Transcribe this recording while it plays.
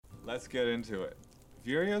let's get into it.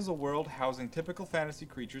 Viria is a world housing typical fantasy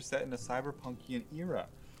creatures set in a cyberpunkian era.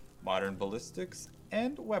 Modern ballistics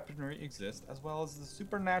and weaponry exist, as well as the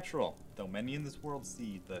supernatural, though many in this world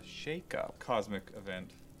see the Shake-Up cosmic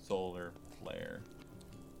event solar flare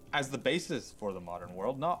as the basis for the modern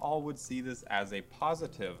world. Not all would see this as a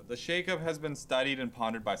positive. The Shake-Up has been studied and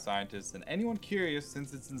pondered by scientists and anyone curious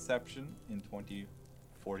since its inception in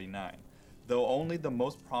 2049, though only the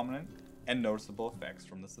most prominent and noticeable effects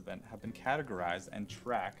from this event have been categorized and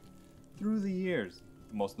tracked through the years.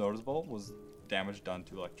 The most noticeable was damage done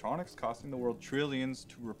to electronics, costing the world trillions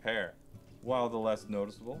to repair, while the less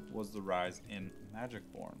noticeable was the rise in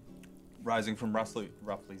Magicborn, rising from roughly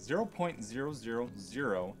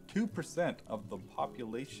 0.0002% of the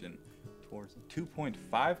population towards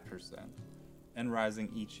 2.5% and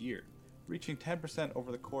rising each year, reaching 10%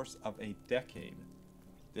 over the course of a decade.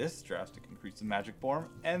 This drastic increase in Magicborn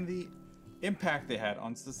and the impact they had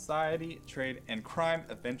on society, trade, and crime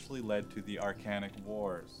eventually led to the Arcanic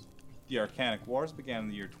Wars. The Arcanic Wars began in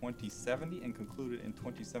the year 2070 and concluded in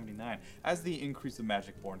 2079. As the increase of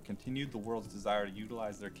Magicborn continued, the world's desire to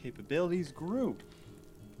utilize their capabilities grew.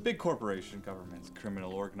 Big corporation governments,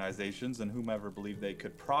 criminal organizations, and whomever believed they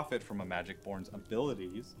could profit from a Magicborn's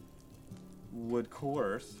abilities would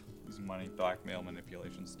coerce, using money, blackmail,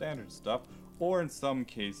 manipulation, standard stuff, or in some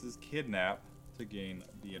cases kidnap to gain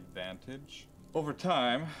the advantage. Over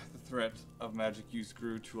time, the threat of magic use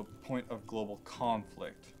grew to a point of global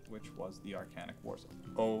conflict, which was the Arcanic Wars.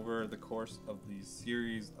 Over the course of these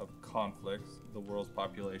series of conflicts, the world's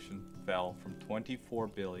population fell from 24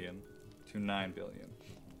 billion to 9 billion.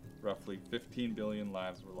 Roughly 15 billion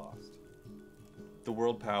lives were lost. The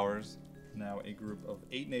world powers, now a group of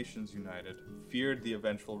 8 nations united, feared the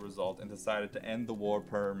eventual result and decided to end the war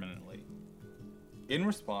permanently. In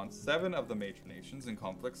response, 7 of the major nations in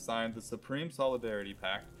conflict signed the Supreme Solidarity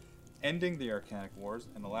Pact, ending the Arcanic Wars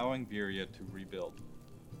and allowing Viria to rebuild.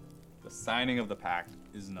 The signing of the pact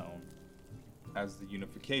is known as the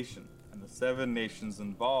Unification, and the 7 nations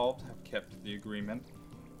involved have kept the agreement.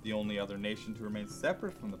 The only other nation to remain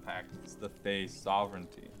separate from the pact is the Fey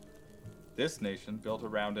Sovereignty. This nation, built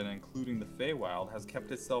around and including the Feywild, has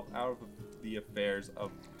kept itself out of the affairs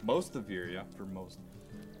of most of Viria for most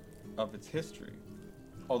of its history.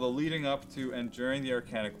 Although leading up to and during the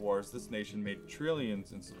Arcanic Wars, this nation made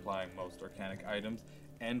trillions in supplying most Arcanic items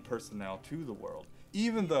and personnel to the world.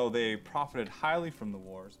 Even though they profited highly from the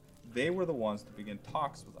wars, they were the ones to begin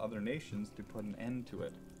talks with other nations to put an end to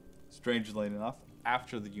it. Strangely enough,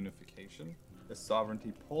 after the unification, the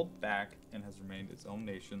sovereignty pulled back and has remained its own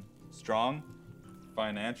nation, strong,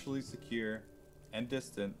 financially secure, and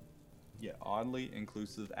distant, yet oddly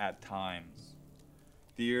inclusive at times.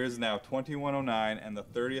 The year is now 2109, and the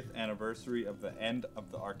 30th anniversary of the end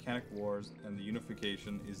of the Arcanic Wars and the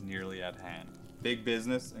unification is nearly at hand. Big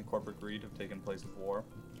business and corporate greed have taken place of war.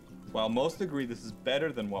 While most agree this is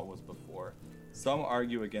better than what was before, some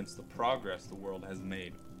argue against the progress the world has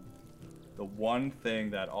made. The one thing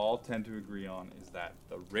that all tend to agree on is that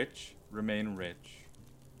the rich remain rich,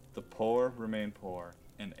 the poor remain poor,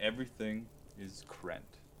 and everything is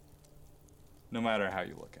Krent. No matter how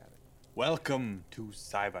you look at it. Welcome to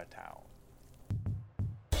Cybertown.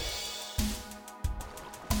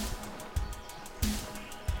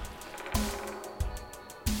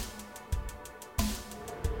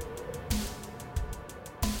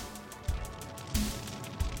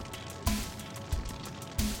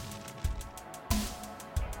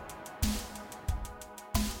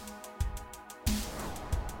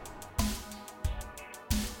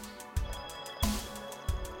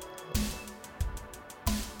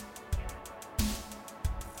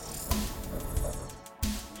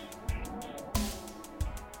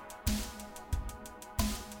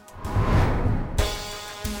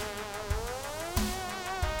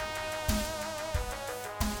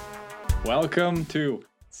 Welcome to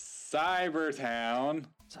Cybertown.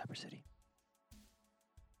 Cyber City.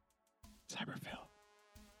 Cyberville.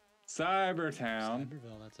 Cybertown.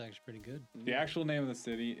 Cyberville, that's actually pretty good. The actual name of the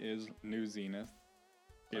city is New Zenith.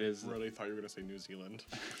 I really thought you were going to say New Zealand.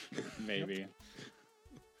 Maybe.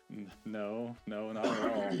 No, not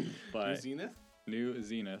at all. But New Zenith? New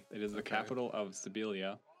Zenith. It is the capital of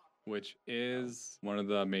Siberia, which is one of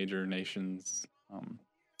the major nations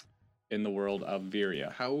in the world of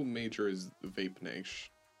Viria. How major is Vape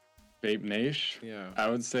Nation? Vape Nation? Yeah. I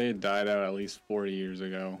would say it died out at least 40 years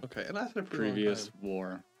ago. Okay, it lasted a pretty long Previous time.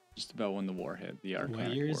 war. Just about when the war hit, the Arcanic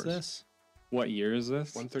What year Wars. is this? What year is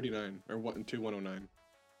this? 139, or 2109.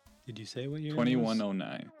 Did you say what year?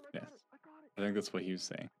 2109. Yes. I think that's what he was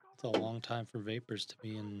saying. It's a long time for vapors to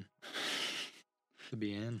be in.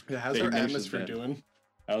 Yeah, how's Vape our Nation's atmosphere dead. doing?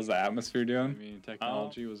 How's the atmosphere doing? I mean,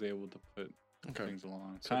 technology was able to put Okay. things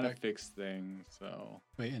along, So kind of back- fix things. So,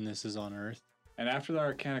 Wait, and this is on Earth? and after the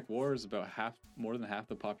Arcanic Wars, more than half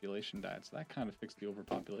the population died. So that kind of fixed the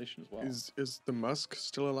overpopulation as well. Is the Musk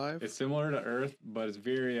still alive? It's similar to Earth, but it's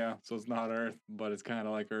Viria, so it's not Earth, but it's kind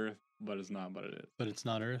of like Earth, but it's not, but it is, But it's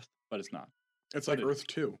not Earth? but it's not. It's like it- Earth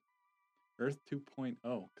 2. Earth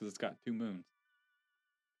 2.0, because it's got 2 moons.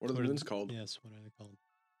 What are the moons called? Yes, what are they called?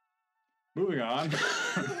 Moving on. Your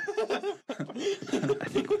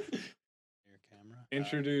camera?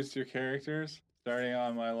 Introduce your characters. Starting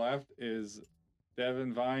on my left is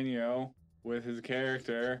Devin Vineo with his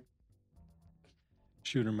character.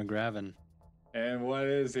 Shooter McGravin. And what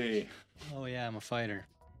is he? Oh, yeah, I'm a fighter.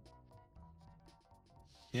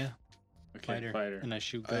 Yeah, Okay, fighter. And I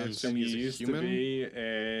shoot I guns. assume He he's a used to human? be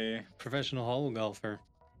a Professional holo golfer.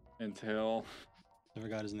 until Never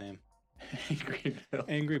got his name. Angry Bill.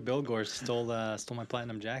 Angry Bill Gore stole my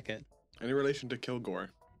platinum jacket. Any relation to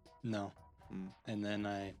Kilgore? No. Hmm. And then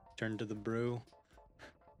I turned to the brew.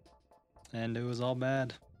 And it was all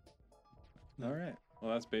bad. All right.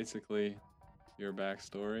 Well, that's basically your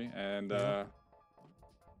backstory. And Yeah.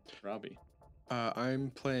 Robbie. I'm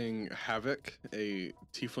playing Havoc, a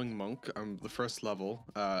tiefling monk. I'm the first level.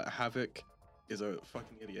 Havoc is a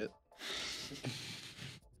fucking idiot.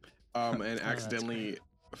 And that's accidentally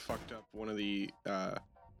fucked up one of the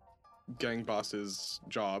gang boss's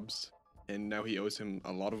jobs, and now he owes him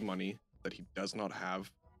a lot of money that he does not have.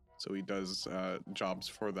 So he does jobs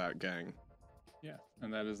for that gang. Yeah.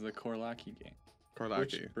 And that is the Korlaki game.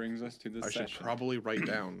 Korlaki. Which brings us to this I should session. probably write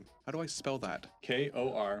down. How do I spell that?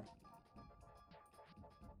 Kor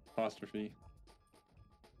apostrophe.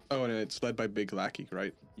 Oh, and it's led by Big Lackey,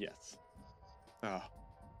 right? Yes. Ah,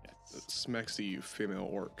 Yes. smexy female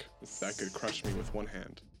orc that could crush me with one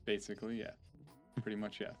hand. Basically, yeah. Pretty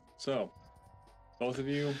much, yeah. So, both of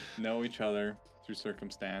you know each other through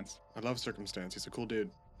circumstance. I love Circumstance. He's a cool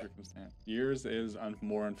dude. Yours is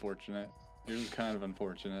more unfortunate. Yours is kind of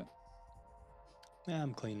unfortunate. Yeah,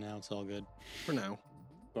 I'm clean now. It's all good. For now.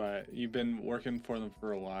 But you've been working for them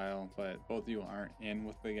for a while, but both of you aren't in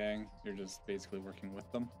with the gang. You're just basically working with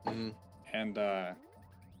them. hmm And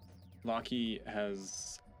Locky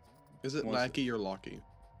has, Is it What's- Lackey or Locky?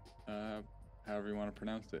 however you want to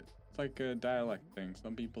pronounce it. It's like a dialect thing.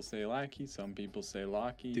 Some people say Lackey, some people say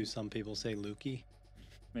Locky. Do some people say Lukey?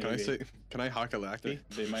 Maybe. Can I say? Can I hawk a Lackey?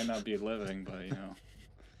 They might not be living, but you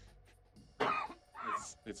know.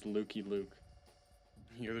 It's Lukey Luke.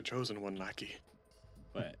 You're the chosen one, Lackey.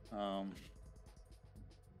 But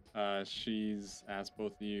she's asked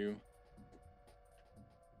both of you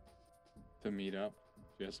to meet up.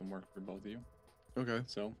 She has some work for both of you. Okay,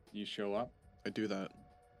 So you show up. I do that.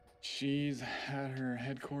 She's at her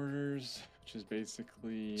headquarters, which is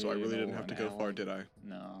basically. So I really you know, didn't have to an go far, alley. did I?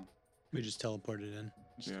 No, We just teleported in.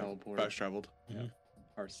 just Yeah, teleport. Fast traveled.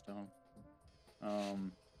 Hearthstone.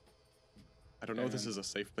 I don't know if this And- is a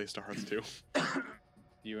safe place to Hearth 2.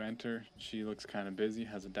 You enter. She looks kind of busy.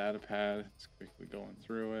 Has a data pad. Is quickly going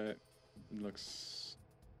through it. Looks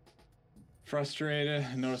frustrated.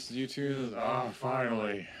 Notices you two. Says,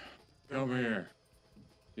 finally, come here.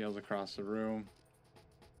 Yells across the room.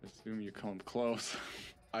 Assume you come close,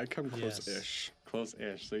 I come close-ish.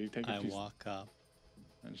 close-ish. So you take a I few, walk up.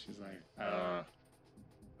 and she's like,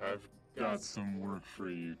 I've got some work for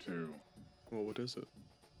you too. Well, what is it?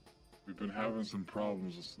 We've been having some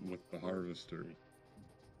problems with the harvesters.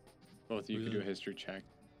 both of you can do a Really? history check.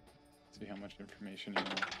 See how much information you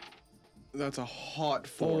know. That's a hot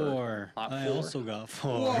 4. 4. Hot I 4. also got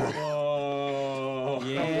 4. Whoa! That was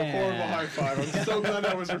a horrible Yeah. high five. I'm so glad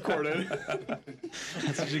that was recorded.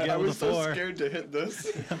 That's what you get I with a was so 4. scared to hit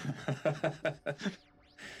this.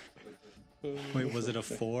 Wait, was it a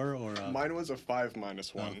 4 or a... Mine was a 5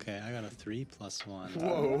 minus 1. Okay, I got a 3 plus 1.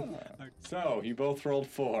 Whoa. So you both rolled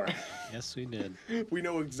 4. Yes, we did. We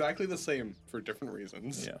know exactly the same for different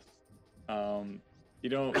reasons. Yes. You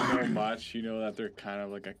don't know much. You know that they're kind of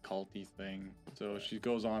like a culty thing. So she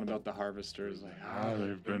goes on about the harvesters, like,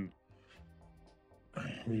 They've been.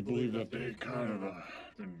 We believe that they've kind of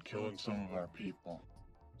been killing some of our people.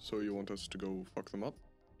 So you want us to go fuck them up?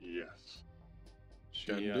 Yes. she,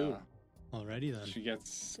 Can do. Alrighty then. she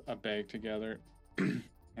gets a bag together,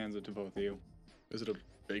 hands it to both of you. Is it a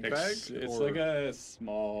big bag? It's or like a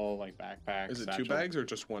small like backpack. Is it 2 satchel. bags or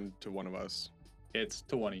just one to one of us? It's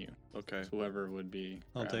to one of you. Okay. It's whoever would be.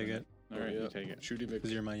 I'll take grabbing it. All right, Yeah. you take it. Shooty Mix.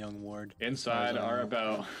 Because you're my young ward. Inside I are know.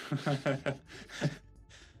 about.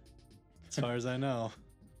 As far as I know.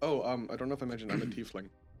 Oh, I don't know if I mentioned I'm a tiefling.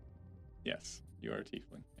 Yes, you are a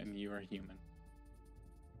tiefling and you are human.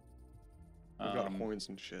 We've got horns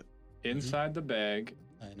and shit. Inside the bag,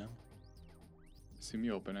 I know. assume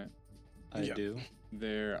you open it. I Yeah. do.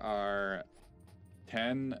 There are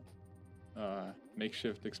 10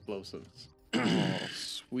 makeshift explosives, Oh,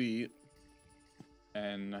 sweet.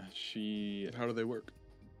 and she How do they work?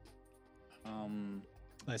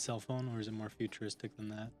 By cell phone, or is it more futuristic than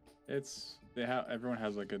that? everyone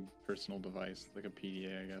has like a personal device, like a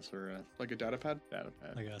PDA, I guess, or a Like a data pad? data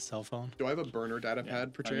pad. Like a cell phone? Do I have a burner data Yeah. pad, I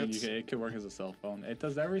mean, perchance? it could work as a cell phone. It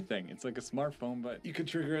does everything. It's like a smartphone, but you could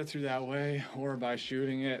trigger it through that way or by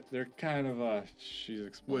shooting it. They're kind of she's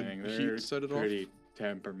explaining. heat They're set it off? pretty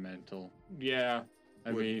temperamental. Yeah,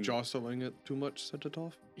 I Would mean, jostling it too much set it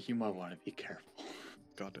off? you might want to be careful.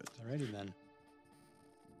 Got it. Alrighty then.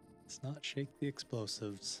 Let's not shake the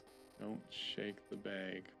explosives. Don't shake the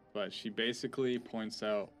bag. But she basically points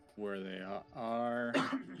out where they are.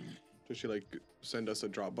 Does she like send us a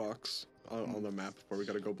Dropbox on the map before we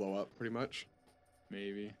gotta go blow up, pretty much?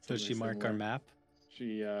 Maybe. Does she something mark our similar. map?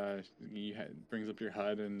 She brings up your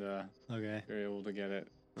HUD and Okay. you're able to get it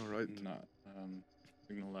All right. not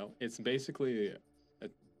signaled out. It's basically a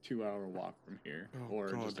 2-hour walk from here, Oh,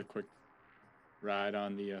 or just God. a quick ride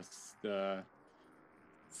on the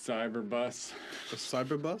cyber bus, A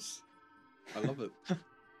cyber bus? I love it.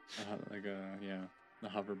 like the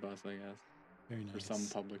hover bus, I guess. Very nice. Or some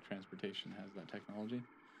public transportation has that technology.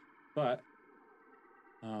 But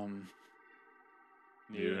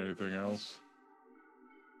Need anything else?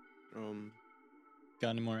 Got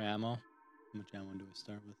any more ammo? How much ammo do we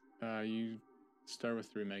start with? You start with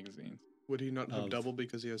 3 magazines. Would he not have Of- double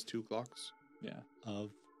because he has 2 Glocks? Yeah,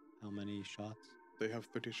 Of how many shots? They have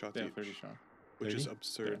 30 shots they have each, 30 shots. which is 30?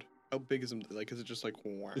 absurd. How big is them? Like, is it just like?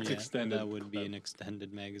 It's Yeah, extended. That would be an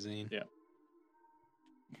extended magazine. Yeah.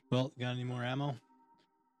 Well, got any more ammo?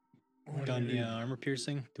 What Got do you any need? armor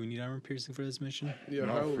piercing? Do we need armor piercing for this mission? Yeah,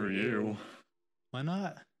 Not how, for you. Why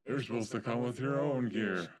not? You're supposed to come with your own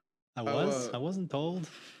gear. I How, was. uh, I wasn't told.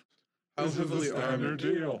 how This is the heavily standard armed?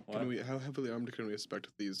 deal. What? Can we? How heavily armed can we expect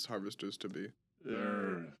these harvesters to be?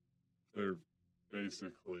 They're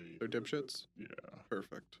basically. They're dipshits. Yeah.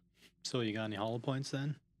 Perfect. So you got any hollow points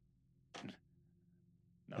then?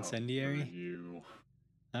 No. Incendiary? For you.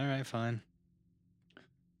 All right, fine.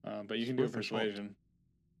 But you can do a Worth a shot. persuasion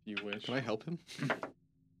if you wish. Can I help him?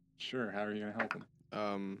 Sure. How are you gonna help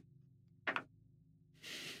him?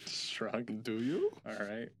 Shrug. Do you? All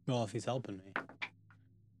right. Well, if he's helping me.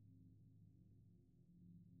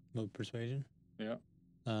 What persuasion? Yeah.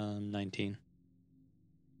 19.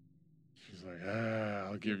 She's like,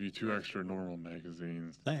 I'll give you 2 extra normal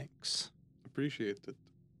magazines. Thanks. Appreciate it.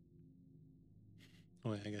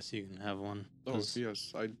 Oh, wait, I guess you can have one. Oh 'cause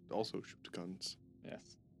yes, I also shoot guns.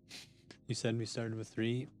 Yes. You said we started with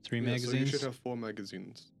three Yeah, so you magazines. should have 4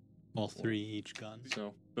 magazines. Well, 3 each gun.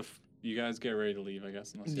 So you guys get ready to leave, I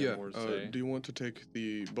guess, unless you Yeah. have more to say. Do you want to take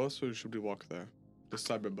the bus or should we walk there? The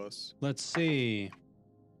cyber bus. Let's see.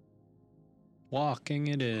 Walking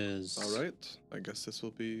it is. All right. I guess this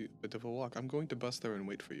will be a bit of a walk. I'm going to bus there and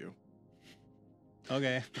wait for you.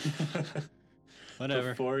 Okay.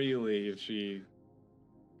 Whatever. Before you leave, she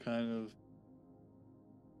kind of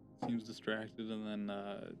seems distracted and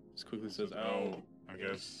then just quickly says, "Oh, I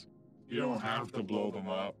guess you don't have to blow them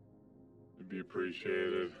up. It'd be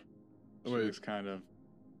appreciated. she Wait. looks kind of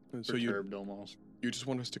So you perturbed almost." just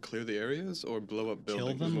want us to clear the areas or blow up Kill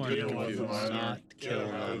buildings? them I'm or getting Kill them confused. either. not Get kill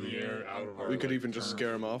them out of them? the air, out of our, We could like, even just turf.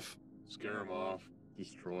 scare them off. Scare them off,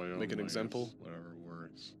 destroy them. Make an example? Whatever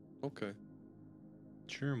works. Okay.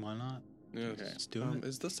 Sure, why not? Yes. Okay. Let's do it.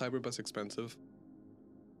 Is the cyber bus expensive?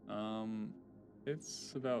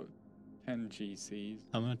 It's about 10 GCs.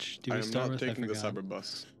 How much do I we am start not with? I taking the forgot. cyber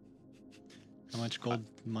bus. How much gold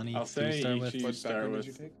money I'll do we say start each with? you What start background did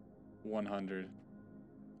with you take? 100.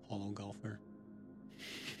 Hollow golfer.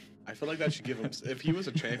 I feel like that should give him. If he was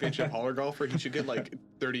a championship holler golfer, he should get like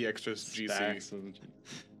 30 extra GC. Stacks of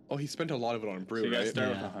Oh, he spent a lot of it on So brew, you guys right? start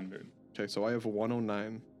with Yeah. 100. Okay, so I have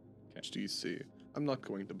 109 Okay. GC. I'm not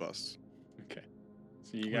going to bus. Okay.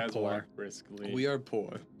 So you We're guys poor. walk briskly. We are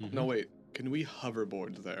poor. No, Mhm. wait. Can we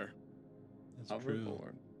hoverboard there? That's true.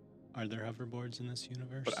 hoverboard. Are there hoverboards in this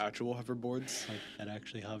universe? But actual hoverboards? Like that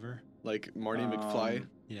actually hover? Like Marty McFly?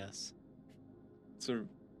 Yes. So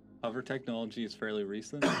hover technology is fairly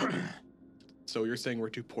recent. So you're saying we're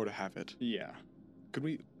too poor to have it? Yeah. Could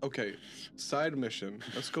we? Okay, side mission.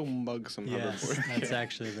 Let's go mug some Yes, hoverboard. that's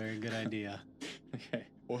actually a very good idea. Okay.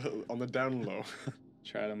 Well, on the down low.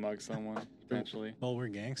 Try to mug someone potentially. Well, we're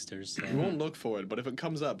gangsters, so We won't look for it, but if it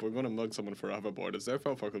comes up, we're going to mug someone for a hoverboard. Is there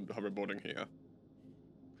fucking hoverboarding here?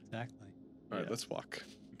 exactly. All right, Yeah. let's walk.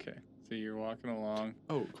 Okay. So you're walking along.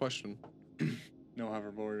 Oh, question. No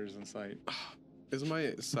hoverboarders in sight.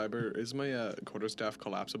 Is my quarterstaff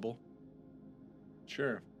collapsible?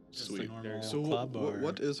 Sure. Just a Sweet. normal So club, or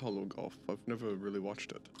what is Hollow Golf? I've never really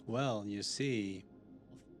watched it. well, you see,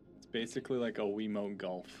 It's basically like a Wiimote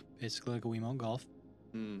golf. basically like a Wiimote golf.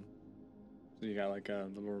 Hmm. So you got like a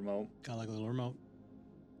little remote, Got like a little remote,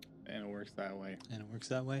 and it works that way. and it works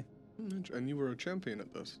that way. And you were a champion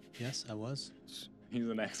at this. Yes, I was. He's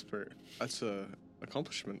an expert. That's a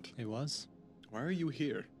accomplishment. It was Why are you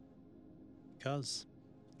here? because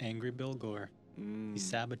Angry Bill Gore. Mm. He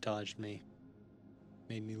sabotaged me.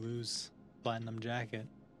 Made me lose Platinum Jacket.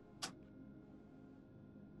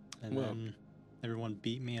 And Well. then everyone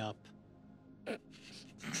beat me up.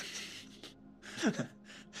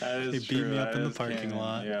 That is They beat true, me up that in the is parking canon,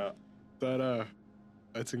 lot. Yeah.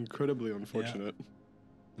 That's incredibly unfortunate.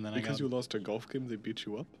 And then Because I you got, lost a golf game, they beat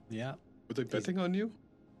you up? yeah, Were they betting on you?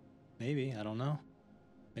 maybe, I don't know.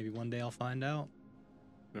 Maybe one day I'll find out.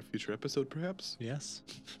 In a future episode, perhaps? Yes.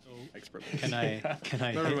 Expert. Can I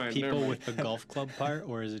Never hit mind, people never with the golf club part,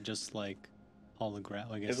 or is it just like I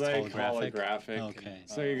guess It's like holographic. holographic. Okay.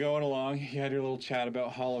 So you're going along. You had your little chat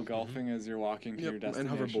about hollow golfing as you're walking to Yep, your and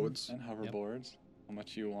destination. hoverboards. And hoverboards. How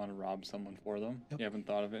much you want to rob someone for them? Yep. You haven't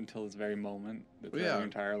thought of it until this very moment. It's Yeah. your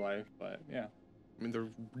entire life, but yeah, I mean, they're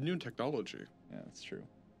new technology. yeah, that's true.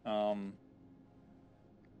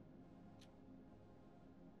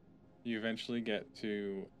 You eventually get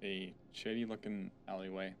to a shady-looking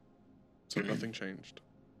alleyway, So nothing changed.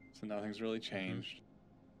 so nothing's really changed.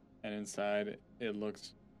 And inside, it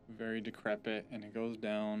looks very decrepit, and it goes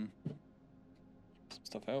down. Some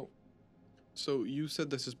stuff out. So you said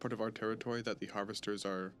this is part of our territory that the harvesters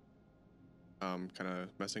are kind of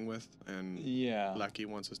messing with, and Yeah. Lackey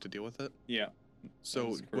wants us to deal with it. Yeah. So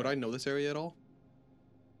is would I correct. know this area at all?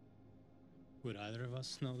 Would either of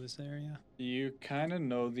us know this area? You kind of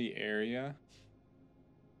know the area,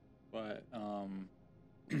 but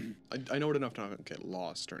I know it enough to not get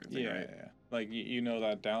lost or anything, yeah, right? yeah. Like you know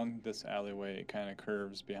that down this alleyway, it kind of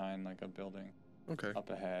curves behind like a building Okay.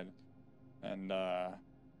 up ahead, and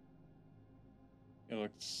it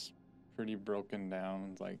looks pretty broken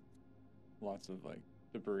down, like lots of like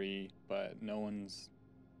debris, but no one's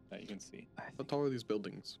that you can see. How tall are these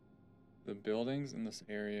buildings? The buildings in this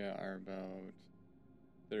area are about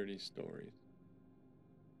 30 stories.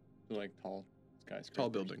 So like tall skyscrapers. Tall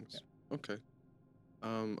buildings. Yeah. Okay.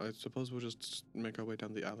 I suppose we'll just make our way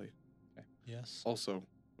down the alley. Yes. Also,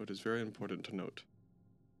 it is very important to note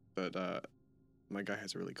that my guy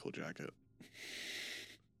has a really cool jacket.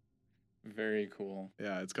 Very cool.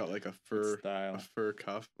 Yeah, it's got like a Good style. fur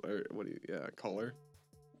cuff or collar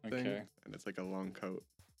thing, Okay. and it's like a long coat.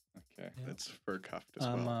 Okay. Yeah. It's fur cuffed as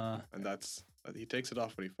well, Uh, and that's he takes it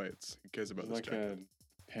off when he fights. He cares about It's this like jacket.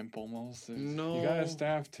 a pimp almost. You got No. a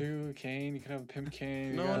staff too, cane. You can have a pimp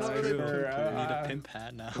cane. No, you got not a really fur- pimp I cane. need a pimp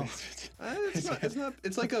hat now. It's not. It's not.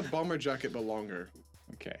 It's like a bomber jacket but longer.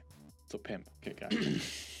 Okay. So pimp. Okay, got it.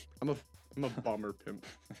 I'm a bomber pimp.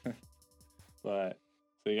 But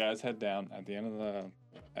so you guys head down at the end of the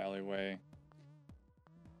alleyway.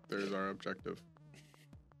 There's our objective.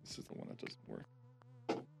 This is the one that doesn't work.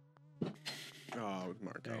 Oh,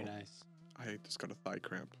 Marco. Very nice. I just got a thigh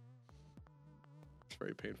cramp. It's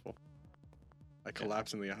very painful. I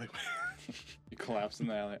collapse in the alleyway. You collapse in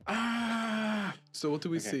the alley. So what do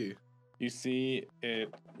we Okay. see? You see,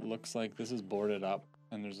 it looks like this is boarded up,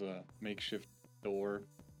 and there's a makeshift door,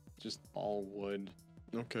 just all wood.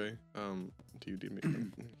 Okay. Do you need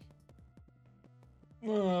me?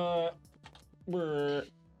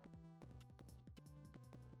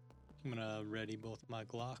 I'm gonna ready both my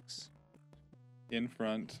Glocks. In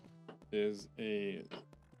front is a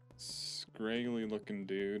scraggly looking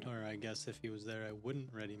dude. Or I guess if he was there, I wouldn't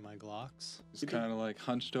ready my Glocks. He's kind of like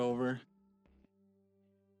hunched over.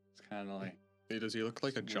 It's kind of like Hey, does he look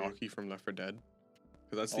like a It's weird. jockey from Left 4 Dead?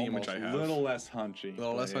 Because that's the image I have. A little less hunchy. A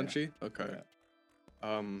little but less yeah. hunchy? Okay.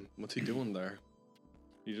 Yeah. What's he doing there?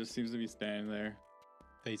 He just seems to be standing there.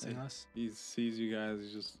 Facing Hey. us. He sees you guys.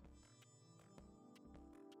 He's just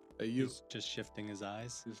Are you He's just shifting his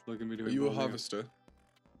eyes. looking between. are you a both of harvester?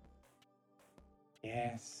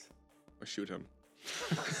 Yes. Or shoot him?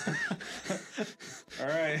 All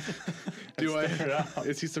right. Do Let's start I? out.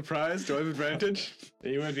 Is he surprised? Do I have advantage?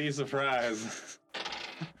 You would be surprised.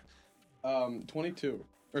 22.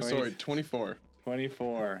 Or 20. sorry, 24.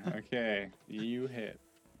 24. Okay, you hit.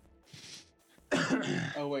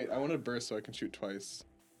 Oh wait, I want to burst so I can shoot twice.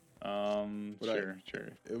 Would I- Sure.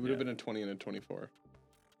 It would Yeah. have been a 20 and a 24.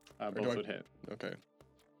 Both do I- would hit. Okay.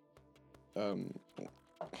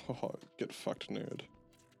 Get fucked, nerd.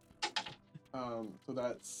 So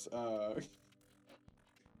that's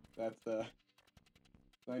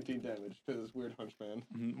 19 damage to this weird hunchman.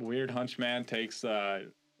 Weird Hunchman takes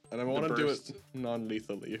And I want to do burst. it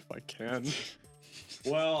non-lethally if I can.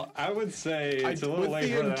 Well, I would say it's a little with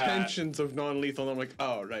late the for intentions of non-lethal, I'm like,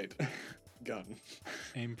 oh, right. Gun.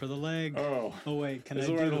 Aim for the leg. that. Oh, Oh wait, can this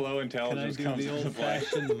I is where do the low can I intelligence do comes the into old play.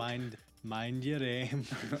 fashioned mind your aim?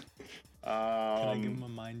 Can I give him a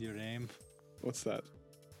mind your aim? What's that?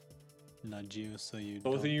 Nudge you so you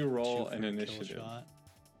Both of don't you roll shoot an for a kill initiative. shot.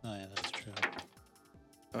 Oh yeah, that's true.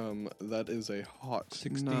 That is a hot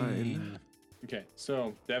 16. 9. Okay,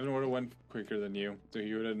 so Devin would have went quicker than you, so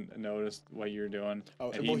he would have noticed what you're doing.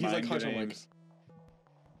 Oh, and well, he's like minded hunching, like, aims.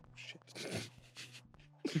 shit.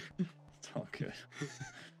 It's all good.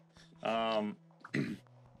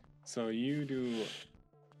 So you do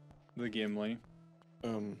the Gimli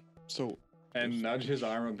So, and nudge his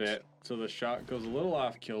arm a bit, so the shot goes a little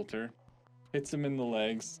off kilter, hits him in the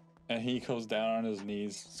legs, and he goes down on his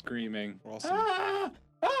knees, screaming, awesome. "Ah!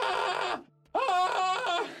 Ah!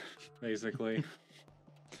 Ah!" Basically.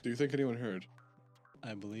 Do you think anyone heard?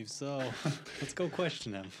 I believe so. Let's go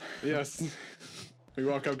question him. Yes. We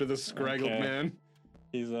walk up to this scraggled Okay. man.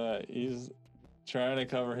 He's trying to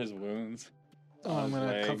cover his wounds. Oh, on I'm his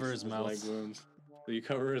gonna legs, cover his mouth. leg wounds. So you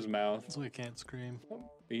cover his mouth. So he can't scream.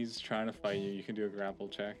 He's trying to fight you. You can do a grapple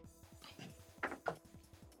check.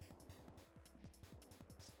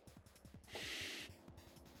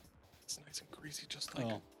 It's nice and greasy, just like.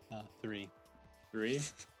 Oh, 3. 3.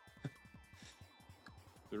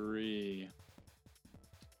 3.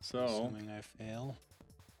 So Assuming I fail.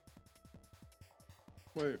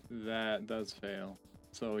 Wait. that does fail.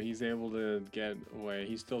 So he's able to get away.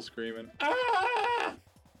 He's still screaming. Ah!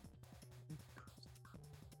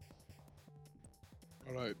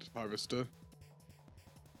 All right, Harvester.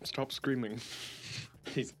 Stop screaming.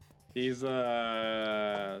 He's see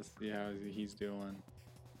how he's doing.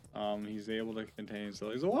 He's able to contain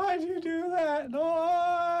himself. He's like, why'd you do that?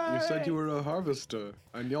 No. You said you were a harvester,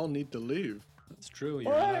 and y'all need to leave. That's true.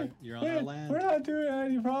 You're on our land. We're not doing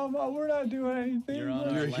any problem. We're not doing anything. You're on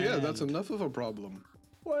our You're here. That's land. enough of a problem.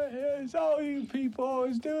 What is all you people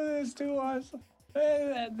always do this to us?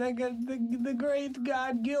 The great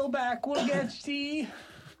god Gilback will get you.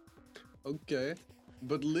 Okay,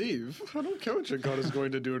 but leave. I don't care what your god is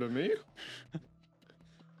going to do to me.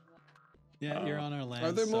 Yeah, you're on our land.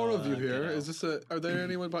 Are there more so, of you get here? out. Is this a? Are there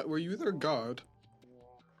anyone? Were you their guard?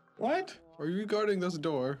 What? Are you guarding this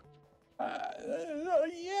door?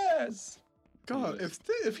 Yes. God,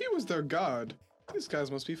 if he was their god, these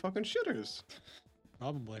guys must be fucking shitters.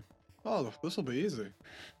 Probably. Oh, this will be easy.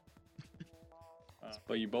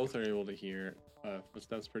 But you both are able to hear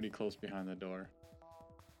footsteps pretty close behind the door,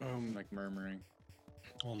 like murmuring.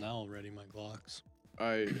 Well, now I'll ready my Glocks.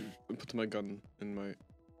 I put my gun in my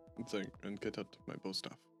thing and get out my bow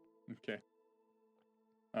staff. Okay.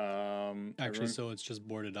 Actually, everyone- so it's just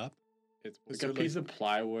boarded up. it's is like a there, piece of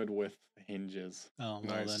plywood with hinges. Oh,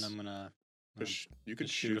 well Nice. then I'm gonna You could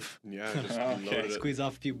just shoot. shoot. Yeah, just Okay. load it. squeeze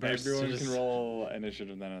off a few bursts. Everyone just- can roll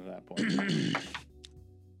initiative then at that point.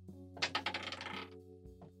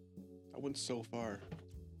 I went so far.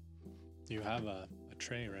 You have a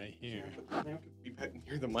tray right here. Be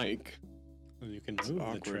near the mic. You can It's move the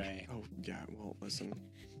awkward. tray. Oh yeah. Well, listen.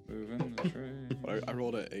 Moving the tray. I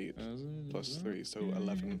rolled a 8 plus 3, so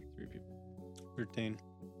 11. 3 people. 13.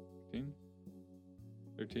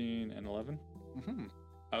 13 and 11. Mm-hmm.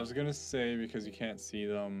 I was gonna say because you can't see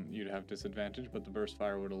them, you'd have disadvantage, but the burst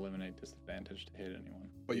fire would eliminate disadvantage to hit anyone.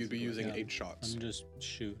 But you'd be basically. using Yeah. 8 shots. I'm just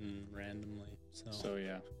shooting randomly. So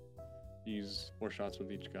yeah, use 4 shots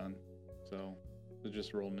with each gun. So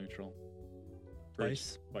just roll neutral. For each-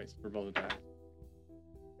 Twice. Twice for both attacks.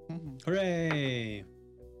 Hooray!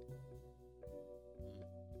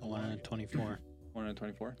 I want a 24. 1 and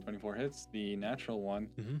 24. 24 hits. The natural one.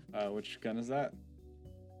 Mm-hmm. Which gun is that?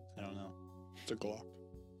 I don't know. It's a Glock.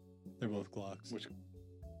 They're both Glocks. Which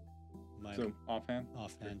My so offhand?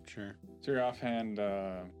 offhand, sure. So your offhand,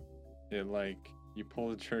 it like you pull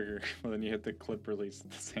the trigger, but then you hit the clip release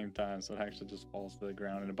at the same time, so it actually just falls to the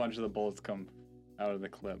ground, and a bunch of the bullets come out of the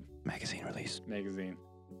clip. Magazine release. Magazine.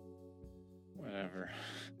 Whatever.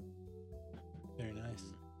 Very nice.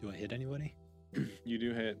 Do I hit anybody? You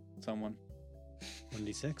do hit someone.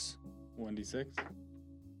 1d6. 1d6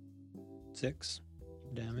 6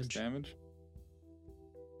 damage. damage.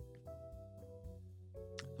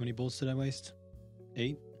 How many bullets did I waste?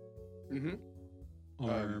 8? Mm-hmm.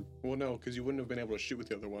 Or, Well, no, because you wouldn't have been able to shoot with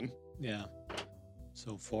the other one. yeah.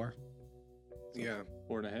 So 4? Yeah.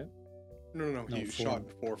 4 to hit. No. No, He 4 shot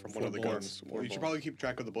 4 from one four of the bullets. guns. Well, 4 you should bullets. probably keep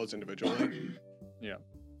track of the bullets individually. Yeah.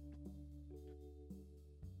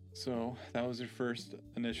 So that was your first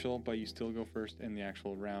initial, but you still go first in the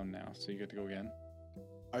actual round now. So you get to go again.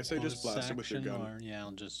 I say just Bonus blast it with your action, gun. Or, yeah,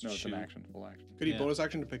 I'll just No, it's shoot. an action, full action. Could he Yeah. bonus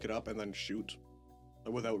action to pick it up and then shoot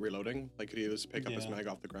without reloading? Like, could he just pick up his Yeah. mag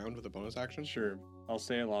off the ground with a bonus action? Sure. I'll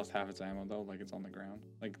say it lost half its ammo though, like it's on the ground.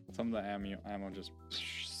 Like some of the ammo just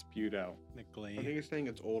spewed out. The I glade. think he's saying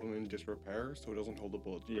it's old and in disrepair, so it doesn't hold the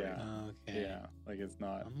bullets. great. Yeah. Okay. Yeah, like it's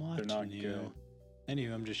not. I'm They're not watching you. good.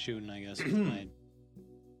 Anyway, I'm just shooting, I guess. With my...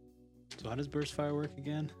 So how does burst fire work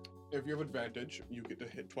again? If you have advantage, you get to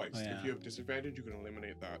hit twice. Oh, yeah. If you have disadvantage, you can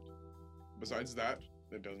eliminate that. Besides that,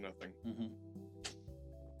 it does nothing. Mm-hmm.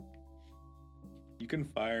 You can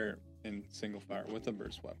fire in single fire with a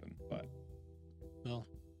burst weapon, but Well,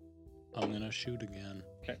 I'm gonna shoot again.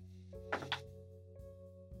 Okay.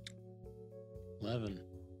 11.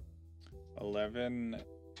 11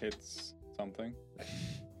 hits something.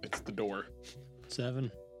 It's the door.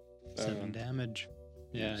 7. 7 Seven. damage.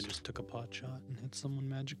 Yeah, I Nice. just took a pot shot and hit someone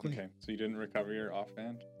magically. Okay, so you didn't recover your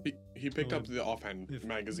offhand. He picked Well, up the offhand If,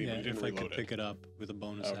 magazine, yeah, but he didn't if I reload could it. pick it up with a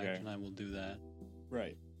bonus Okay. action, I will do that.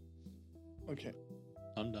 Right. Okay.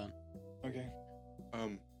 I'm done. Okay.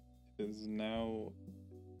 Um, It is now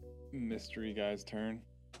mystery guy's turn.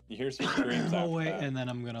 You hear some screams Oh after wait, that. and then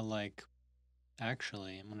I'm gonna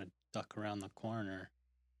actually, I'm gonna duck around the corner.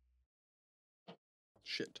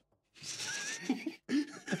 shit.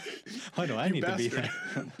 Why do I You need to be bastard.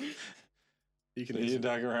 there? You can So you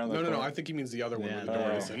dug around the No, corner. I think he means the other one Yeah, where the the door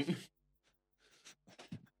other isn't.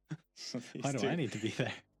 So these Why do two- I need to be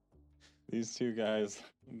there? These two guys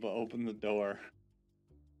open the door,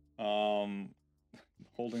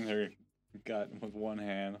 holding their gut with one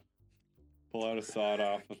hand, pull out a sawed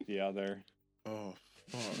off with the other, Oh,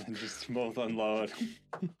 fuck. and just both unload.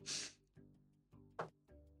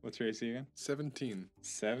 What's your AC again? 17.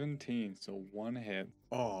 17, so one hit.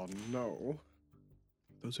 Oh, no.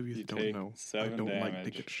 Those of you You that take don't know, I 7 don't like to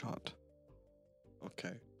damage. get shot.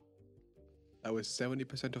 Okay. That was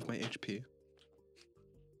 70% of my HP.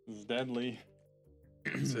 It's deadly.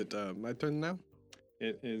 Is it my turn now?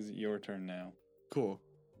 It is your turn now. Cool.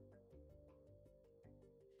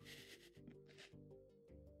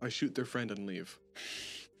 I shoot their friend and leave.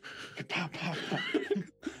 Pow, pow,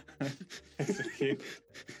 pow. Execute.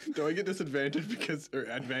 Do I get disadvantage or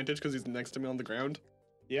advantage because he's next to me on the ground?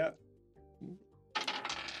 Yep.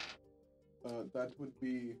 That would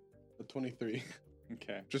be a 23.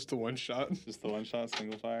 Okay. Just the one shot. Just the one shot,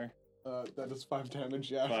 single fire. That is 5 damage,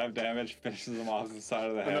 yeah. 5 damage, finishes him off the side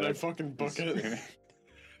of the And head. then I fucking book it.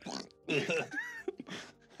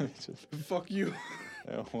 Just, Fuck you.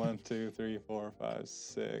 1, 2, 3, 4, 5,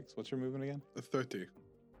 6. What's your movement again? 30.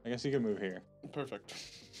 I guess you can move here. Perfect.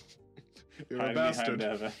 You're Hide a behind bastard.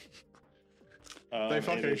 Devin. They it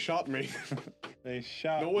fucking is- shot me. They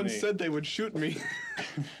shot No one me. said they would shoot me.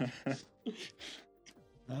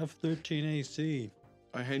 I have 13 AC.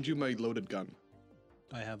 I hand you my loaded gun.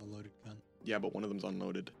 I have a loaded gun. Yeah, but one of them's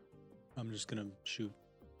unloaded. I'm just gonna shoot.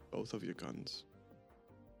 Both of your guns.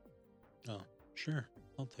 Oh, sure.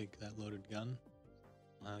 I'll take that loaded gun.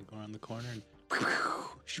 I'll go around the corner and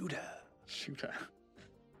shoot her. Shoot her.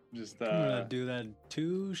 Just, I'm gonna do that.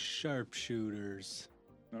 2 sharpshooters.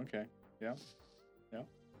 okay. Yeah.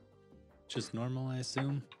 Just normal, I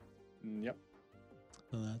assume. Yep.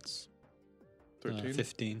 So that's 13.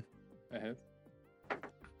 15. A hit.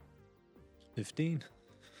 15.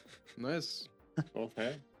 Nice. Both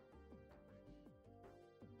hit.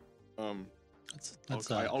 That's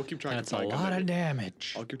I'll keep track that's of a my gun. lot that of you're-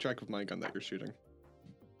 damage. I'll keep track of my gun that you're shooting.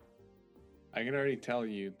 I can already tell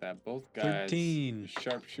you that both guys 13.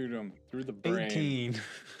 sharpshoot him through the brain. 18.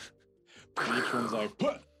 And each one's like,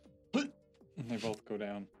 "Put, put," and they both go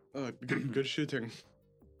down. Good shooting.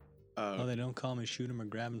 Oh, they don't call me shoot 'em or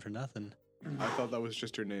grab 'em for nothing. I thought that was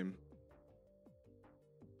just your name.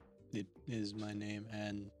 It is my name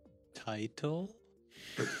and title.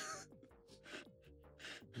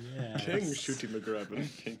 Yeah. King Shooty McGraven.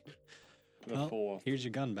 Okay. The Well, full. here's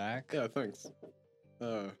your gun back. Yeah, thanks.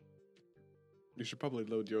 You should probably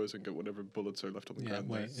load yours and get whatever bullets are left on the Yeah, ground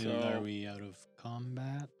wait, there. and So- are we out of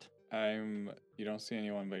combat? You don't see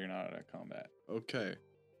anyone, but you're not out of combat. Okay.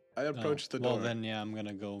 I Oh, approach the well, door. then, yeah, I'm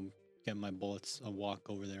gonna go get my bullets. I'll walk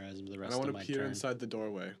over there as the and rest I want of to my peer turn. inside the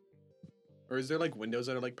doorway. Or is there like windows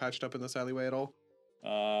that are like patched up in this alleyway at all?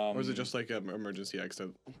 Or is it just like an emergency exit?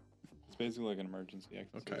 It's basically like an emergency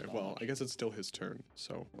exit. so Okay, there's not well, much. I guess it's still his turn,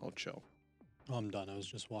 so I'll chill. Oh, I'm done. I was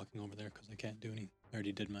just walking over there because I can't do any. I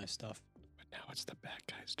already did my stuff. But now it's the bad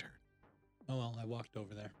guy's turn. Oh well, I walked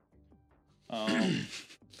over there.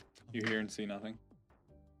 You hear and see nothing.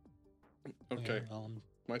 Okay, Yeah,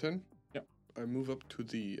 my turn? Yep. I move up to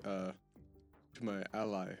the to with my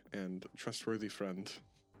ally and trustworthy friend.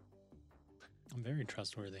 I'm very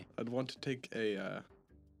trustworthy. I'd want to take a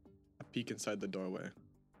peek inside the doorway.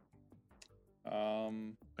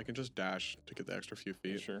 I can just dash to get the extra few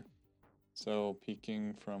feet. Sure. So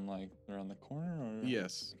peeking from like around the corner, or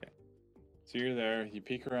Yes. Okay. So you're there. You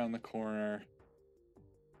peek around the corner.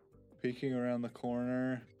 Peeking around the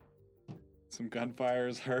corner. Some gunfire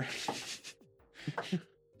is heard.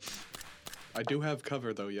 I do have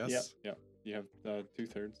cover though, yes? Yep. You have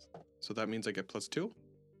 2/3 So that means I get +2?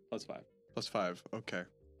 +5. +5, okay.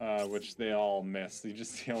 Which they all miss. You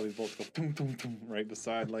just see all these bullets go boom, boom, boom, right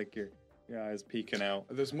beside like your eyes peeking out.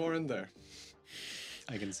 There's more in there.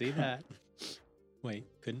 I can see that. Wait,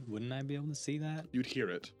 wouldn't I be able to see that? You'd hear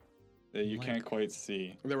it. That you Like- can't quite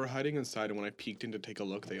see. They were hiding inside, and when I peeked in to take a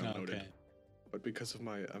look, they all noted. Okay. But because of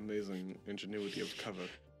my amazing ingenuity of cover.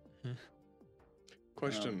 Hmm.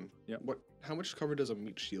 Question. Yep. How much cover does a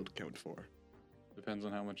meat shield count for? Depends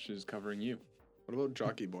on how much is covering you. What about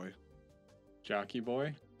Jockey Boy? Jockey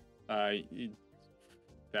boy,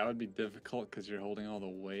 that would be difficult because you're holding all the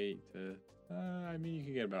weight to. I mean, you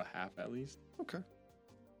could get about half at least. Okay.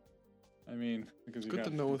 I mean, because It's you good to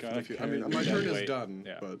got- know you if gotta if you, I carry mean, the my dead turn is weight. done,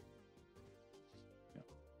 Yeah. but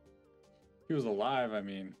If he was alive, I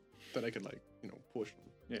mean, then I could, push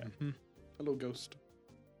him. yeah. Mhm. Hello, ghost.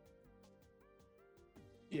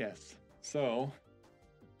 Yes. So,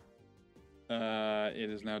 it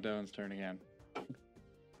is now Devon's turn again.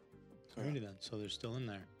 Alrighty then. So they're still in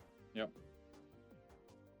there.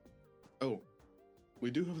 Oh,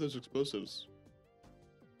 we do have those explosives.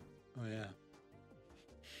 Oh yeah.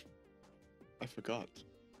 I forgot.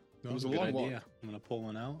 That was was a a good long walk. idea. I'm gonna pull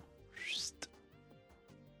one out.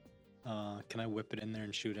 Can I whip it in there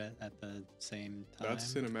and shoot it at the same time?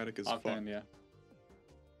 That's cinematic as fuck. Offhand, yeah.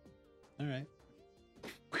 All right.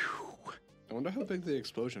 I wonder how big the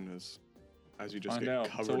explosion is. As you just Find get out.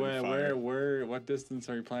 covered So in fire. what distance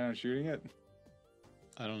are you planning on shooting it?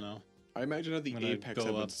 I don't know. I imagine at the I'm gonna apex go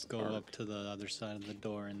of up, its go arc. up to the other side of the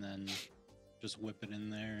door, and then just whip it in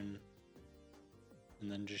there, and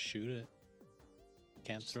then just shoot it.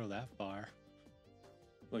 Can't throw that far.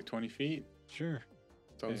 Like 20 feet? Sure.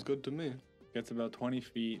 Sounds Okay. good to me. Gets about 20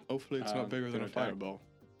 feet. Hopefully it's not bigger than gonna a attack. fireball.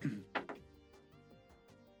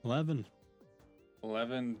 11.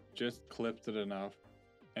 11 just clipped it enough,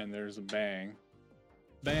 and there's a bang.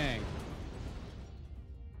 Bang.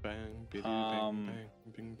 Bang, biddy, Um, bang,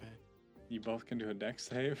 bang, bing, bang. You both can do a dex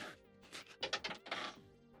save.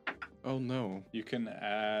 Oh no. You can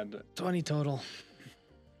add 20 total.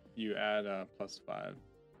 a +5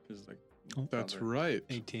 because like That's cover. right.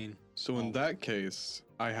 18. So Oh. in that case,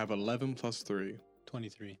 I have 11 plus 3.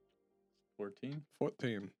 23. 14.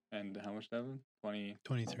 14. And how much, Devin? 20.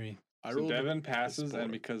 23. I So rolled a Devin passes, +4.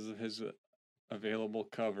 and because of his available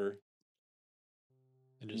cover,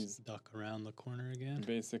 I just He's- duck around the corner he again.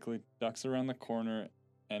 basically ducks around the corner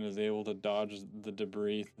and is able to dodge the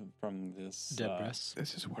debris from this Debris.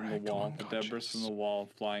 This is where from I the go wall, the debris unconscious. from the wall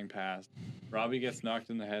flying past. Robbie gets knocked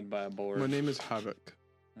in the head by a board. My name is Havoc.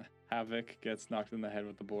 Havoc gets knocked in the head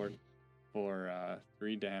with the board for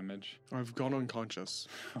 3 damage. I've gone unconscious.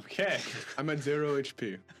 Okay, I'm at 0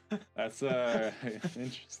 HP. that's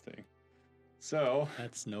interesting. So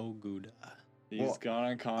That's no good. he's Well, gone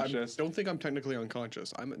I unconscious. don't think I'm technically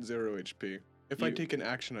unconscious. I'm at 0 HP. If I You- take an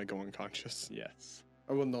action, I go unconscious. Yes.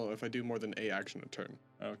 Oh, well, no, if I do more than a action a turn.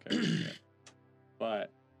 Okay. Yeah.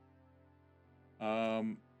 But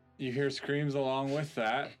you hear screams along with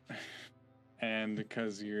that, and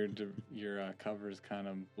because your cover is kind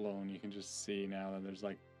of blown, you can just see now that there's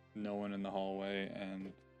like no one in the hallway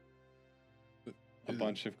and a Is-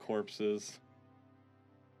 bunch of corpses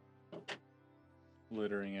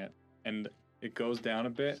littering it. And it goes down a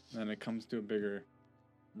bit, and then it comes to a bigger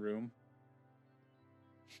room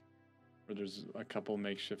where there's a couple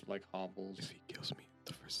makeshift like hovels. If he kills me in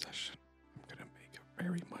the first session, I'm gonna make a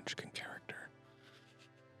very Munchkin character.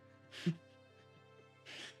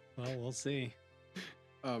 Well, we'll see.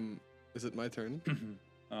 Is it my turn?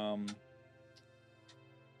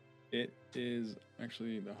 It is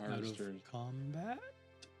actually the Out harvester. of combat?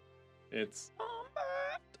 It's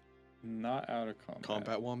not out of combat,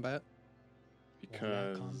 Combat Wombat?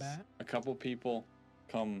 because combat? a couple people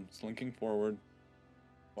come slinking forward,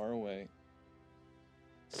 far away.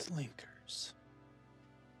 Slinkers.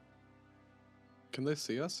 Can they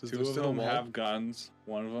see us? Is Two there of still a them wall? have guns.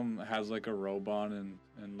 One of them has like a robe on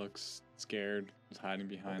and looks scared. Is hiding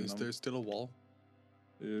behind Is them. there still a wall?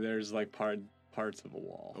 There's like parts of a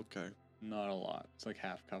wall. Okay. Not a lot. It's like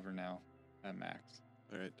half cover now, at max.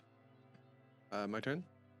 All right. My turn?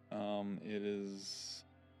 It is.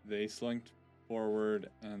 They slinked forward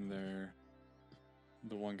and they're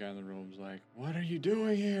the one guy in the robe's like, "What are you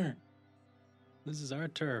doing here?" This is our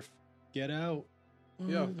turf. Get out.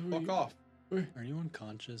 Yeah, Who fuck you- off. Are you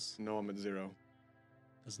unconscious? No, I'm at 0.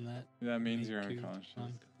 Doesn't that That means make you're you unconscious.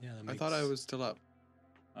 yeah, that I thought I makes- was still up.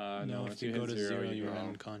 No, once if you go hit to 0, you you're go.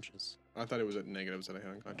 unconscious. I thought it was at negatives that I had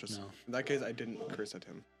unconscious. No. In that case, I didn't curse at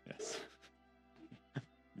him. Yes.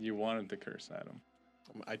 You wanted to curse at him.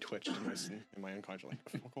 I twitched in my unconscious, like,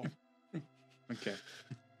 fuck off. Okay.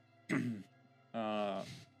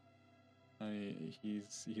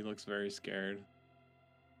 He looks very scared.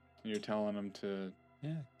 You're telling him to,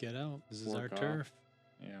 Yeah, get out. This is our Work off. turf.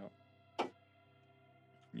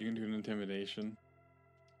 You can do an intimidation.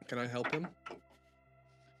 Can I help him?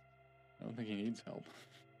 I don't think he needs help.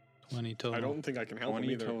 20 total. I don't think I can help him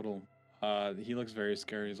 20 either. total. He looks very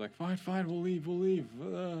scared. He's like, fine, we'll leave.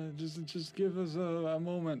 Just give us a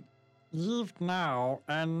moment. Leave now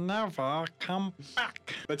and never come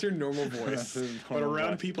back. That's your normal That's voice. his But normal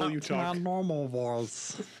around voice. people, you That's my talk. normal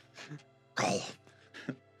voice.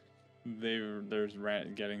 There's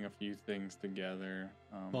getting a few things together.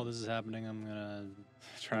 While this is happening, I'm gonna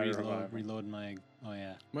try to revive him. reload my. Oh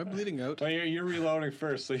yeah. Am I bleeding out? Well, you're reloading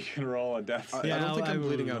first, so you can roll a death save. I don't think I'm will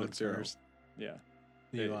bleeding out reload at 0. first. Yeah.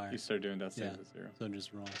 You are. You start doing death Yeah. saves at 0. So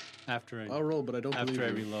just roll. After I'll roll, but I don't believe I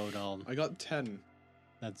you. reload, I'll. I got 10.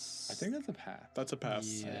 That's. I think that's a pass. That's a pass.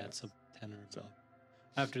 Yeah, it's a 10 or so.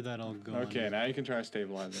 After that, I'll go. Okay, on. now you can try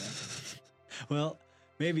stabilizing. Well,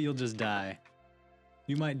 maybe you'll just die.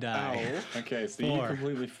 You might die. Ow. Okay, so 4. you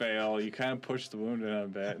completely fail. You kind of push the wound in a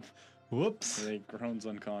bit. Whoops. And he groans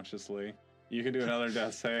unconsciously. You can do another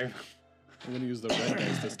death save. I'm gonna use the red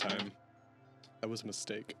dice this time. That was a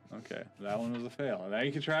mistake. Okay, that one was a fail. Now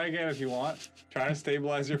you can try again if you want. Try to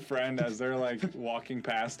stabilize your friend as they're like walking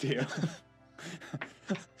past you.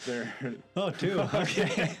 They're Oh, 2.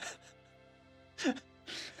 Okay.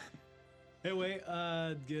 Hey, wait.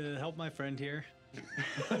 Help my friend here.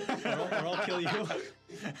 or I'll kill you.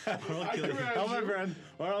 Or I'll kill you. Help my friend,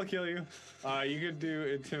 or I'll kill you. You could do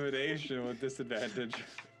intimidation with disadvantage.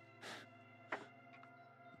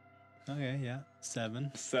 Okay, yeah.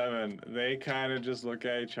 7. 7. They kind of just look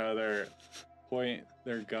at each other, point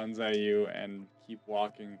their guns at you, and keep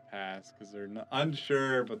walking past because they're not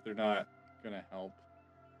unsure, but they're not gonna help.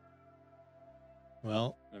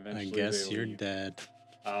 Well, And I eventually guess they you're leave. dead.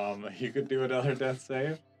 You could do another death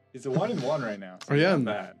save. It's a 1-1 right now. So I it's not am.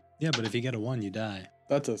 bad. Yeah, but if you get a 1, you die.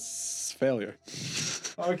 That's a failure.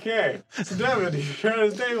 Okay, so Devin, you're trying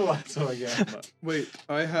to stabilize him again. Wait,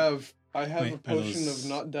 I have Wait, a are potion those- of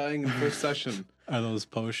not dying in first session. Are those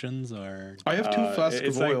potions or? I have 2 flasks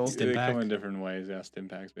it's of oil. Like, they Stim come in pack? different ways. Yeah, stim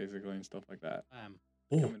packs basically and stuff like that.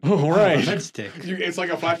 Oh, All right. Red stick. It's like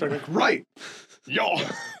a flashback. Like, right. Yo.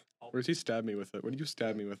 Where's he stab me with it? Where did you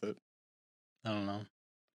stab me with it? I don't know.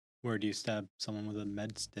 Where do you stab someone with a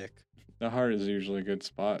med stick? The heart is usually a good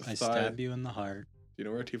spot. I Thigh. stab you in the heart, Do you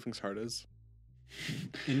know where a tiefling's heart is?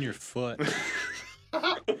 in your foot.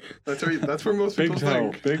 That's where most people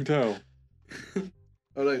think. Big toe.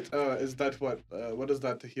 All right. Is that what? What does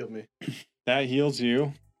that to heal me? That heals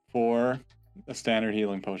you for a standard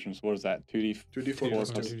healing potion. So what is that? 2d. 2d4 Four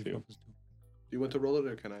plus plus 2. two. Do you want to roll it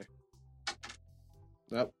or can I?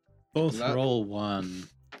 Yep. Both That- roll 1.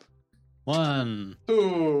 1.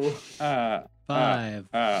 2. 5.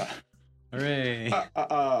 Hooray.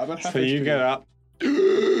 I'm at half So you HP. get up,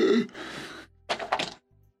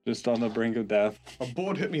 just on the brink of death. A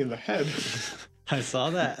board hit me in the head. I saw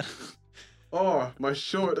that. Oh, my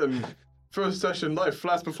short and first session life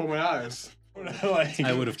flashed before my eyes. Like,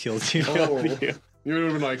 I would have killed you. Oh, you you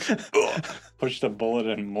would have been like, "Ugh." pushed a bullet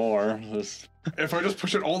in more. Just, If I just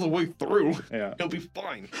push it all the way through, yeah. he'll be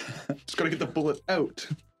fine. Just gotta get the bullet out.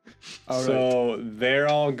 All right. So they're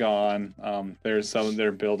all gone. There's some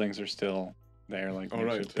their buildings are still there. Like All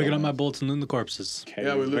right. next to Picking up them. my bullets and looting the corpses. Okay,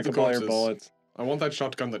 Yeah, we loot pick the up all your corpses. bullets. I want that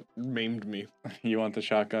shotgun that maimed me. You want the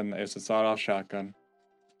shotgun? It's a sawed-off shotgun.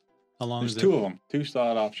 How long There's is it? 2 of them. 2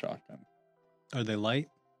 sawed-off shotguns. Are they light?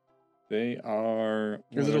 They are.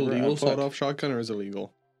 Is it a whatever I legal put. sawed-off shotgun or is it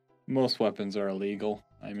illegal? Most weapons are illegal.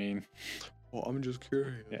 I mean, Well, I'm just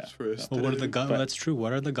curious. Yeah. For Well, what are the gun? But- That's true.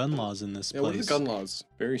 What are the gun laws in this Yeah, what are place? the gun laws?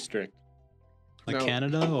 very strict. Like No.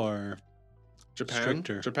 Canada or? Japan?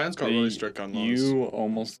 Stricter. Japan's got They- really strict gun laws. You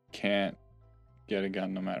almost can't get a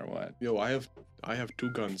gun no matter what. Yo, I have 2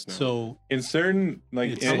 guns now. So In certain,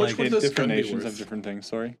 like, It's in, How much would in this different gun be nations have worth? different things.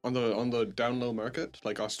 Sorry, on the down low market,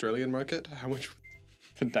 like Australian market, how much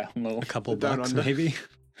to download. a couple Down bucks under. maybe.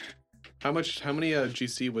 how many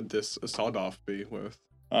GC would this sawed off be worth?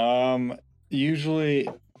 Usually,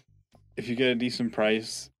 if you get a decent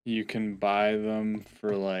price, you can buy them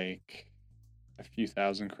for like a few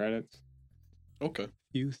thousand credits. Okay.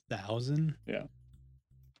 Few thousand?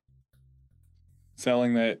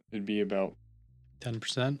 Selling that, it'd be about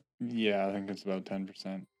 10%? yeah, I think it's about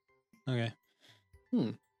 10%. Okay.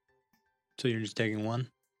 Hmm. So you're just taking one?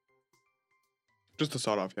 Just a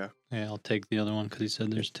sawed off, yeah. Yeah, I'll take the other one because he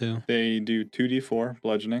said there's two. They do 2d4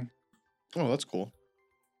 bludgeoning, Oh, that's cool.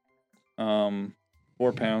 4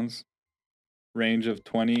 pounds, range of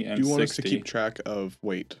 20 and Do you want 60. us to keep track of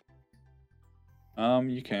weight?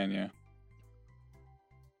 You can, yeah.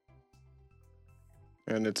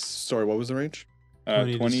 And it's sorry, what was the range?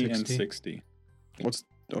 20 to 20 and 60. 60. What's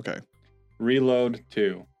okay? Reload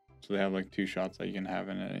 2. So they have like 2 shots that you can have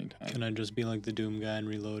in at any time. Can I just be like the Doom guy and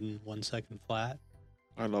reload in 1 second flat?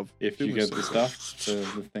 I love. If you Doom get is the so cool. stuff,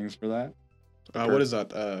 the things for that. What is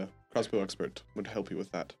that? Crossbow expert would help you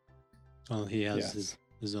with that. Well, he has Yes.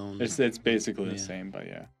 his own. It's basically the Yeah. same, but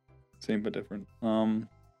yeah. Same but different. And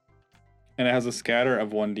it has a scatter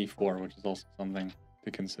of 1d4, which is also something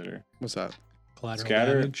to consider. What's that? collateral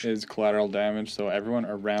Scatter damage. is collateral damage, so everyone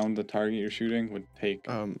around the target you're shooting would take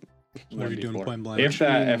What are you doing 1d4. point blank? If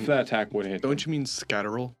that attack would hit. Don't you mean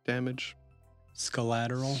scatteral damage?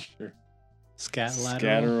 Scalateral? Sure.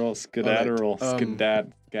 Scatlateral? Skedateral, Alright,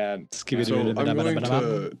 scad. So I'm going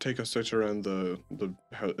Skibidi-bidi-bidi-bidi-bidi-bidi. to take a search around the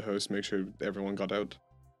house, make sure everyone got out.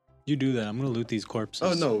 You do that. I'm gonna loot these corpses.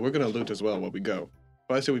 Oh no, we're gonna loot as well while we go.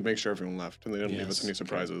 But I say we make sure everyone left and they don't leave us Yes, any okay.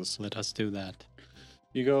 surprises. Let us do that.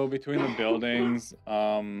 You go between the buildings.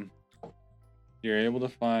 You're able to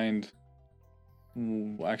find.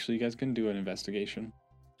 Actually, you guys can do an investigation.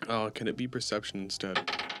 Oh, can it be perception instead?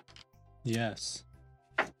 Yes.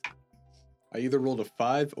 I either rolled a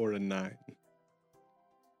 5 or a 9.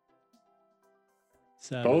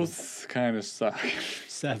 7. Both kind of suck.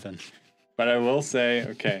 7. But I will say,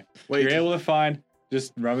 okay, Wait, you're able to find,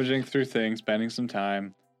 just rummaging through things, spending some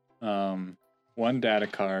time, one data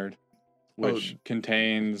card, which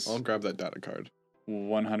contains I'll grab that data card.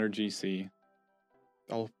 100 GC,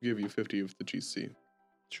 I'll give you 50 of the GC.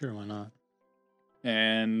 Sure, why not?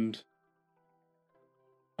 and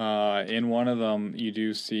in one of them, you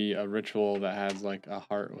do see a ritual that has like a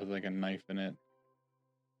heart with like a knife in it.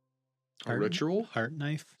 A Heart- ritual? Heart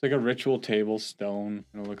knife? It's like a ritual table stone,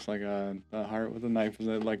 and it looks like a heart with a knife in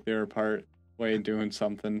it, like they're part way doing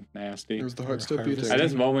something nasty. There's the Or heart still beating. harvest. At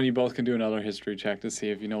this moment, you both can do another history check to see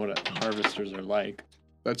if you know what harvesters are like.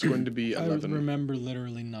 That's going to be I 11. remember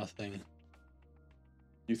literally nothing.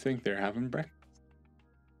 You think they're having breakfast?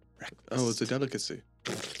 Oh, it's a delicacy.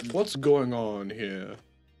 What's going on here?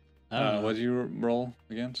 I don't know. What did you roll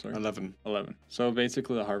again? Sorry. 11. 11. So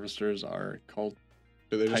basically, the harvesters are cult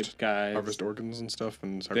Do they type just guys. harvest organs and stuff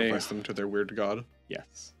and sacrifice them to their weird god?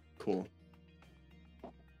 Yes. Cool.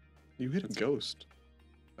 You hit a ghost.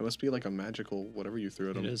 That must be like a magical whatever you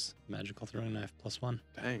threw at It him. is magical throwing knife +1.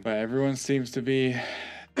 Dang. But everyone seems to be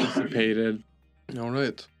dissipated. All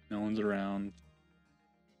right. No one's around.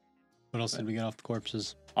 What else did we get off the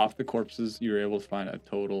corpses? Off the corpses, you were able to find a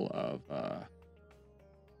total of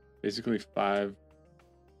basically 5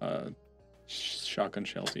 shotgun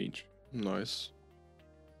shells each, Nice.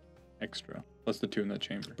 extra, plus the 2 in the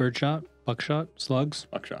chamber. Birdshot? Buckshot? Slugs?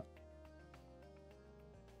 Buckshot.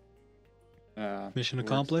 Mission works.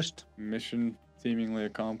 accomplished? Mission seemingly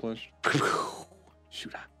accomplished.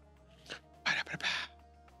 Shoot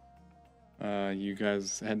you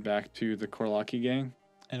guys head back to the Korlaki gang.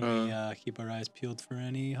 And we keep our eyes peeled for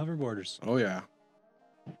any hoverboarders. Oh yeah.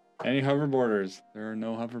 Any hoverboarders? There are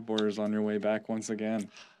no hoverboarders on your way back once again.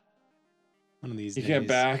 One of these You days. get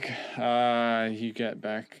back,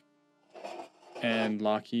 and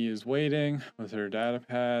Lockie is waiting with her data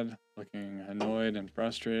pad, looking annoyed and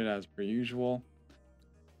frustrated as per usual.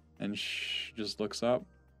 And she just looks up.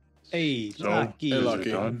 Hey, So, Lucky. Hey, is Lucky.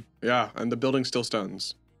 it done? Yeah, and the building still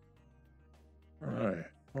stands. All right.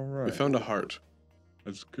 All right. We found a heart.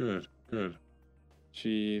 That's good. Good.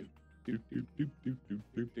 She Doop, doop, doop, doop, doop,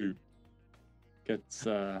 doop, doop. gets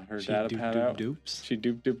her She data doop, pad doop, out. doops. She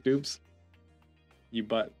doops. You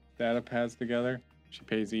butt data pads together. She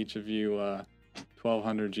pays each of you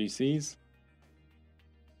 1,200 GCs.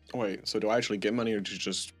 Wait, so do I actually get money or do you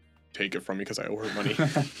just take it from me because I owe her money?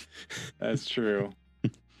 That's true.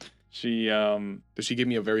 She Does she give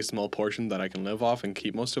me a very small portion that I can live off and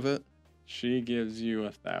keep most of it? she gives you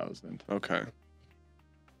 1,000, Okay.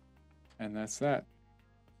 and that's that.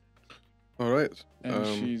 All right. And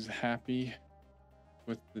she's happy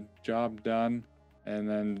with the job done, and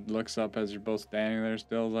then looks up as you're both standing there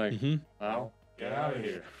still like, Mm-hmm. wow, get out of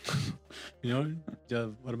here. You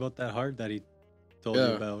know, what about that heart that he told you Yeah.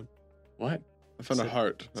 about? What? I found a So-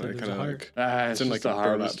 heart. so I there's a kinda heart. like. Ah, It's it's in, just like, a a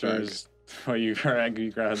burlap harvester's Oh, you grabbed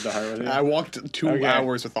the heart with you? I walked 2 Okay.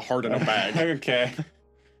 hours with the heart in a bag. Okay.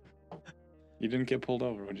 You didn't get pulled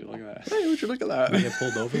over. Would you look at that? Hey, would you look at that? We get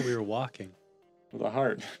pulled over. We were walking. With a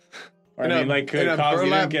heart. Or In I mean, a- like, could in a cause you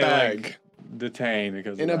burlap didn't get bag. like detained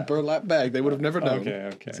because In of a that. burlap bag. They would have never known. Okay,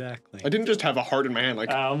 okay. Exactly. I didn't just have a heart in my hand.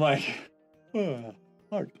 Like, I'm like,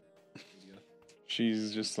 heart.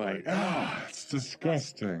 She's just like, Ah, it's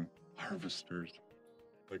disgusting. Harvesters.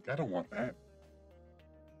 Like, I don't want that.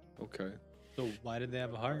 okay. So why did they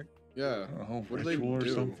have a heart? Yeah. Oh, What do they ritual or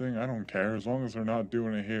do? something? I don't care as long as they're not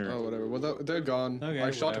doing it here. Oh, whatever. Well, they're gone. Okay,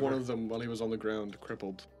 I shot one whatever. of them while he was on the ground,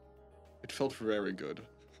 crippled. It felt very good.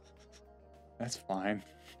 that's fine.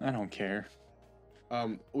 I don't care.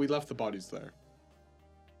 We left the bodies there.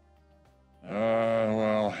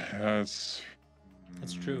 Well, that's.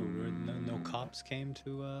 That's true. No cops came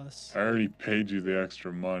to us. I already paid you the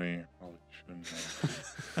extra money. Probably shouldn't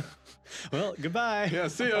have. Well, goodbye. Yeah,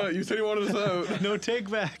 see ya. You said you wanted us out. No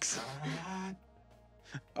takebacks.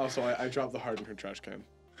 Also, I dropped the heart in her trash can.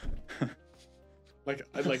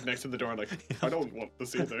 like next to the door. I'm like, I don't want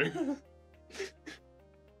this either.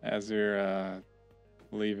 As you're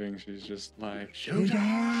leaving, she's just like,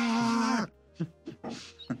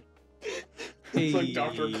 It's like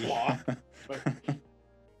Dr. Claw.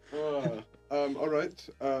 All right.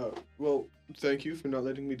 Well, thank you for not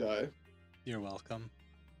letting me die. You're welcome.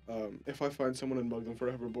 If I find someone and mug them for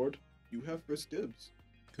a hoverboard, you have first dibs.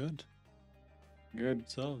 Good. good.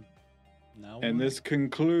 So now And what? this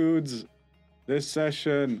concludes this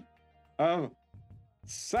session of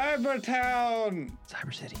Cybertown.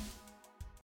 Cyber City.